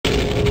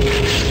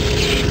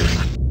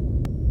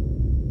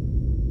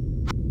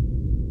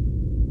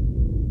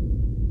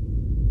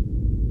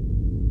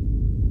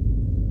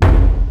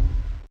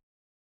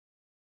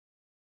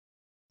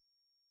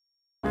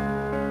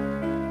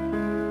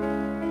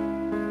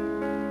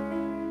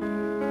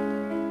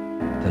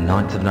The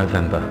 9th of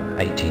November,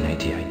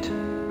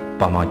 1888.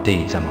 By my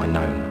deeds am I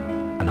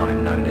known, and I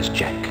am known as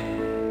Jack.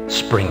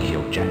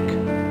 Spring-heeled Jack.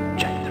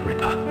 Jack the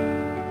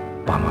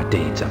Ripper. By my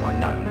deeds am I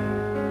known,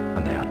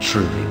 and they are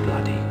truly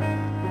bloody.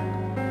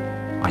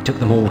 I took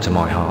them all to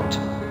my heart.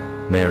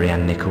 Mary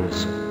Ann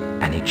Nichols,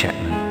 Annie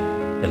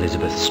Chapman,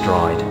 Elizabeth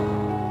Stride,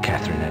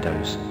 Catherine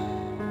Eddowes,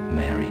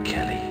 Mary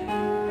Kelly,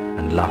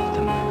 and loved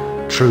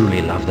them,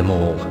 truly loved them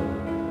all.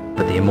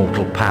 But the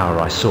immortal power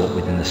I sought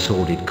within the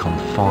sordid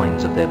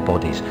confines of their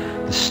bodies,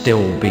 the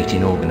still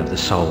beating organ of the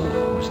soul,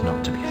 was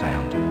not to be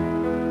found.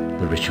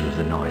 The ritual of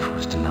the knife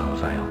was to no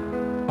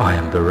avail. I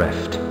am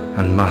bereft,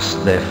 and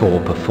must therefore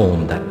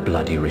perform that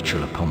bloody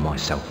ritual upon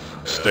myself.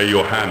 Stay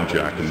your hand,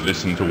 Jack, and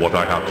listen to what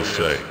I have to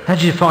say. How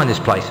did you find this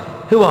place?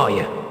 Who are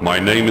you? My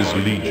name is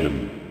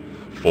Legion,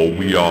 for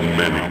we are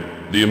many.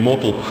 The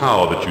immortal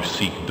power that you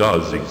seek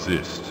does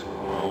exist.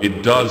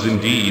 It does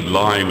indeed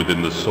lie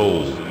within the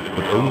soul,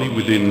 but only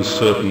within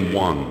certain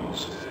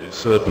ones,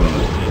 certain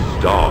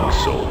dark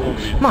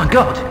souls. My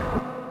God!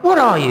 What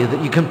are you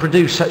that you can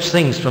produce such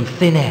things from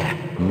thin air?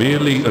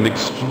 Merely an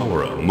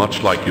explorer,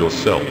 much like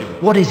yourself.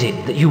 What is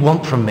it that you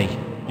want from me?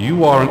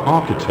 You are an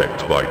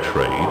architect by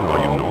trade, are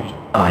you not?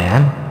 I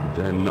am.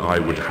 Then I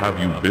would have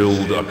you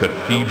build a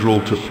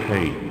cathedral to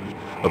pain,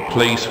 a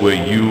place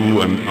where you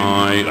and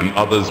I and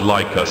others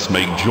like us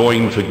may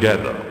join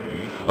together.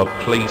 A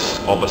place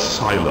of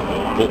asylum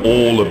for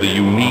all of the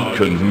unique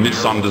and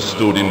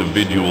misunderstood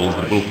individuals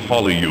that will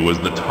follow you as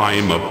the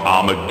time of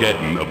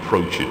Armageddon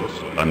approaches.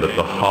 And at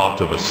the heart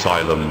of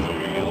asylum,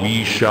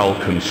 we shall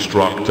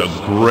construct a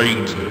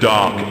great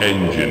dark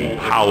engine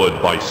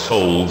powered by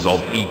souls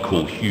of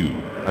equal hue.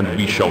 And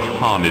we shall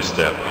harness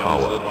their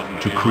power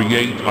to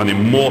create an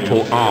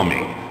immortal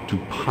army to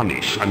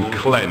punish and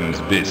cleanse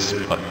this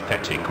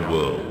pathetic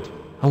world.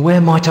 And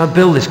where might I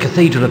build this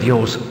cathedral of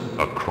yours?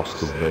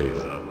 Across the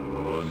veil.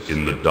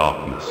 In the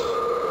darkness,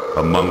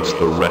 amongst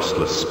the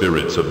restless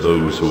spirits of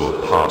those who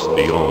have passed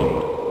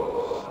beyond,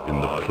 in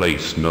the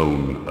place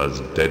known as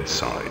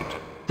Deadside.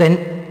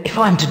 Then, if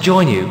I am to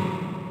join you,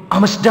 I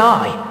must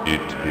die. It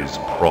is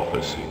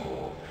prophecy.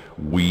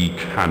 We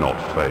cannot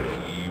fail,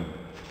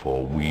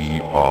 for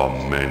we are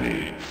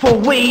many. For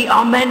we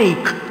are many!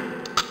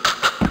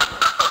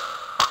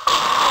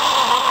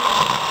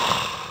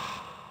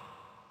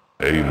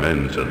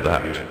 Amen to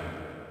that.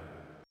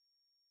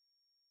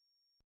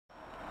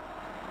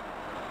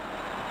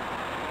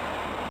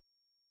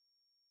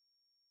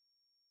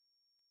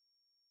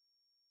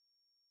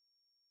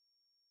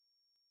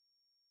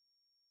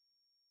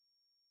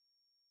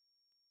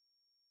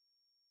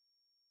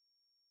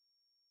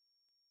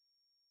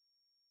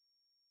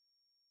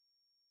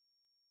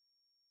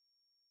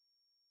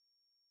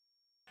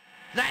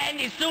 The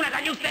end is sooner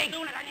than you think!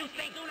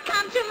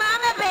 Come to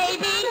mama,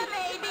 baby!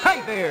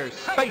 Hey there,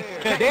 Space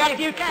Cadet!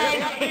 You can!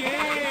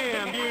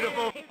 Yeah,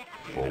 beautiful!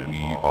 For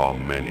we are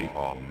many.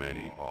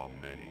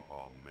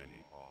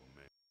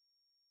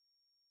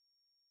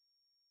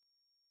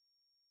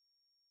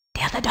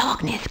 There's a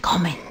darkness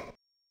coming.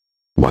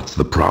 What's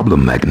the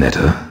problem,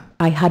 Magneta?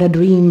 I had a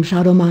dream,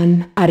 Shadow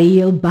Man. A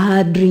real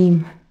bad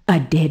dream.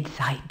 A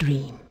dead-side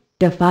dream.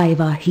 The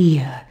five are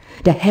here.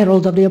 The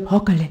heralds of the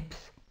apocalypse.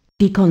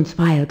 Deacon's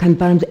file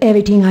confirms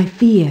everything I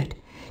feared.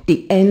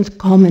 The end's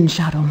coming,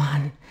 Shadow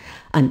Man.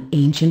 An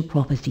ancient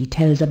prophecy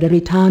tells of the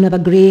return of a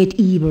great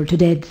evil to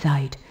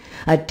Deadside.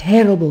 A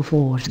terrible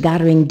force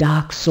gathering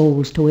dark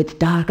souls to its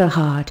darker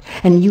heart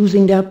and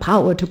using their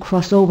power to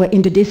cross over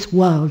into this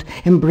world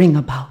and bring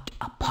about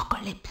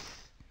apocalypse.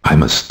 I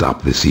must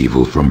stop this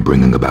evil from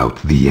bringing about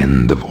the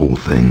end of all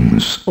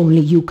things.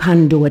 Only you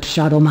can do it,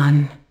 Shadow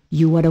Man.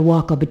 You are the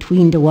walker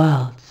between the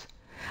worlds.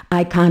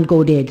 I can't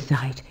go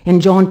Deadside,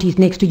 and Jaunty's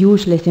next to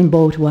useless in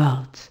both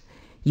worlds.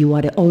 You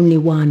are the only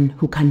one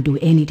who can do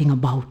anything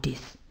about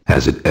this.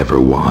 As it ever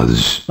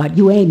was. But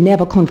you ain't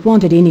never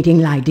confronted anything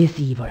like this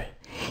evil.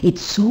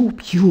 It's so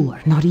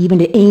pure, not even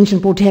the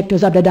ancient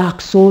protectors of the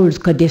dark souls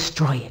could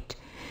destroy it.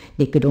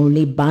 They could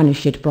only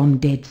banish it from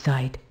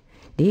Deadside.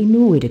 They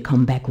knew it'd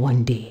come back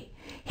one day,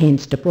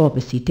 hence the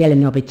prophecy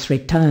telling of its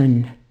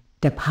return.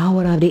 The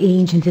power of the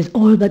ancients is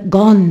all but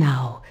gone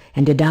now,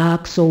 and the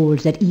dark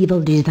souls that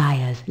evil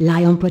desires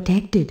lie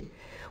unprotected.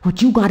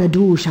 What you gotta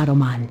do, Shadow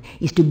Man,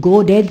 is to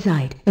go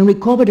Deadside and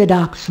recover the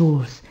dark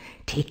souls.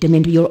 Take them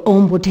into your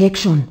own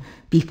protection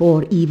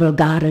before evil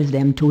gathers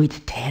them to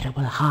its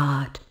terrible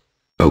heart.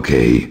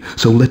 Okay,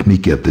 so let me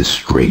get this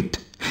straight.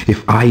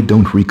 If I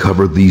don't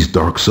recover these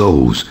dark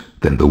souls,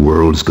 then the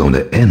world's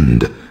gonna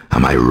end.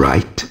 Am I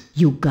right?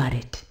 You got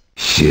it.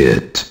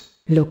 Shit.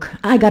 Look,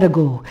 I gotta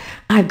go.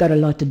 I've got a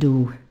lot to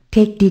do.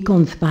 Take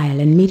Deacon's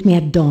file and meet me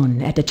at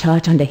dawn at the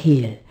church on the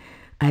hill.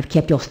 I've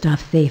kept your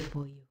stuff safe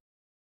for you.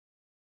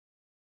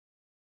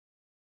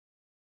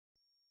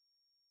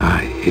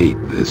 I hate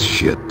this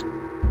shit.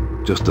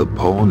 Just a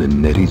pawn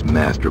in Nettie's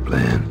master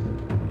plan.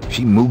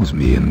 She moves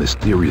me in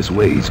mysterious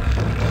ways,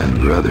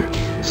 and brother,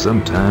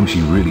 sometimes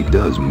she really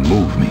does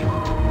move me.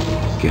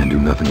 Can't do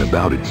nothing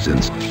about it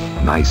since,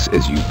 nice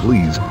as you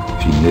please,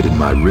 she knitted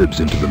my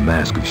ribs into the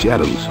mask of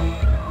shadows.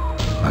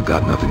 I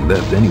got nothing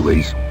left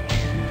anyways.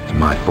 It's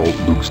my fault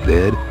Luke's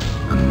dead,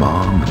 and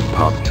Mom and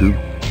Pop too.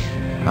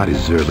 I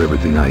deserve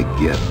everything I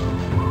get.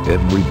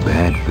 Every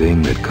bad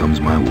thing that comes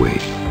my way.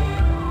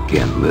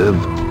 Can't live,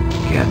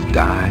 can't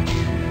die.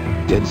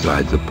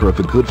 Deadside's the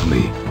perfect hood for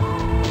me.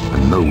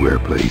 A nowhere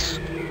place.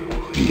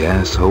 The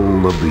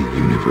asshole of the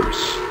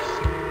universe.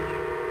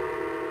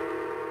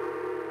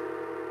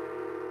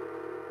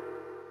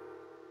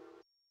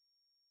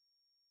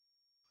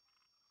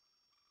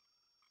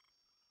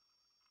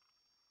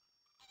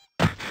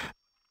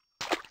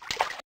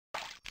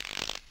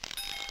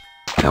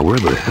 Now where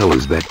the hell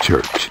is that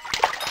church?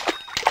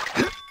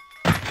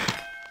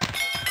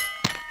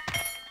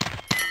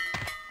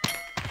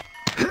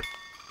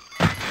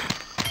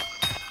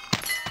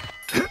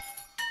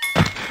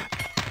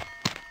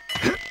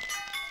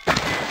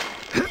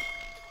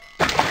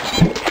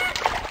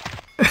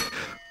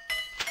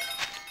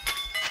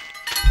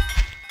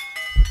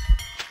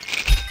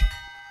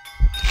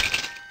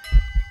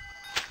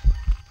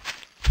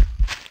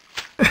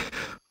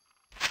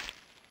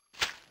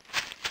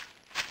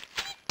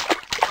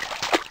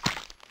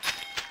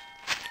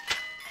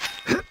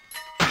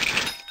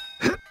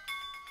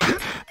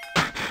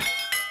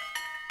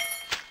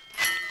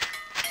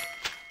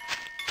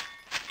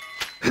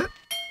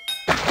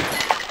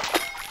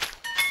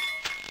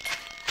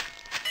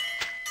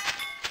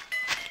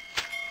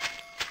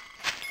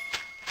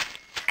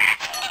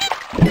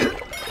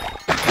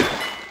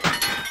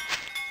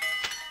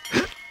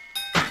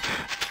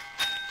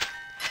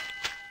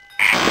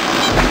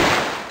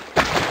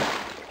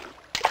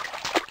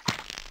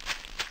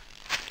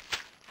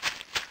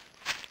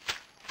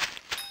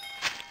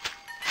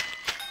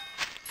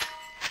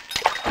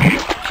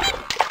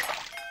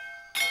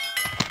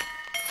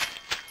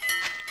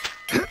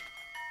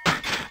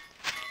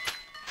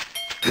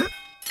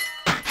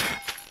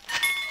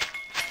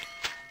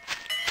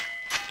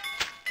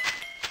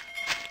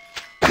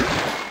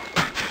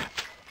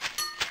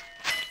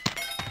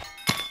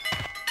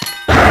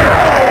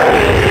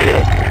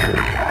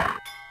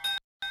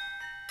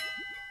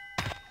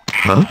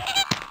 Huh?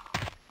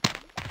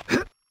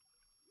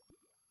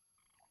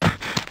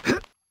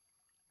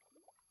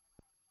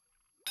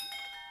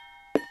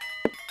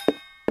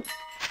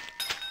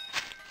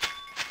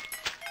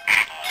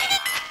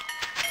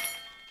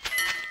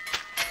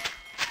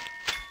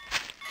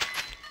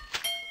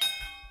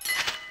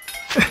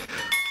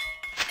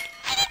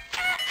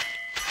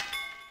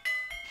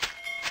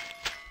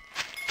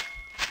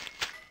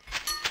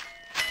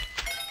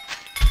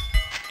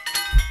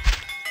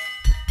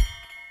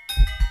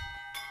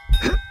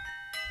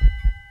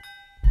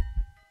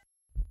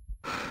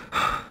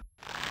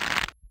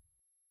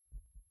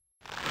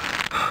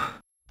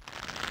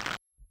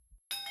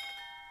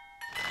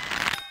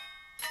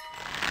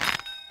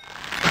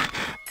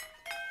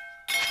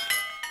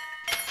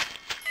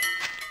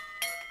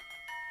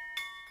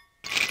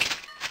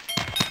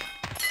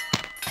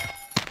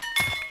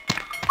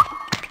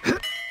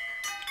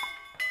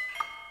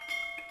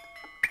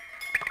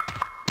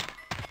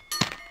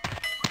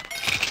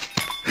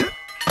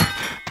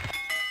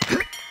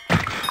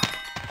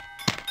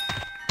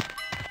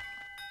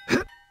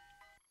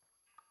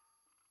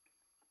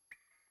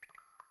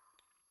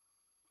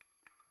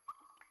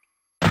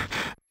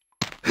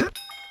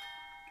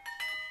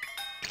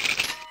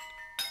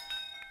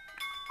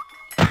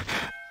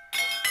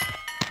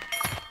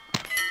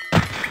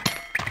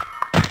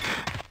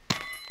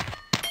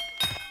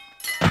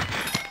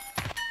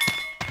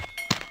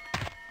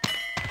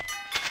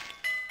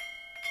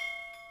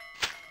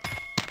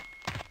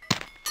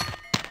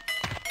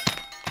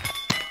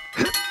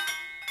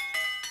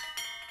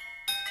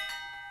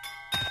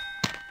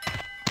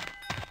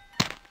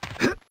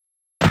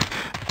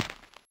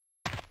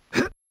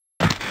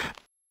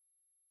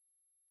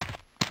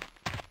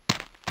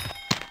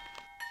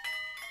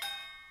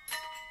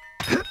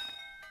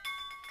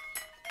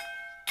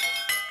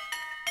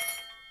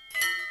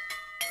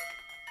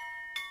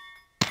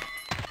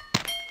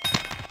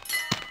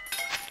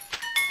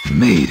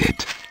 Made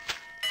it.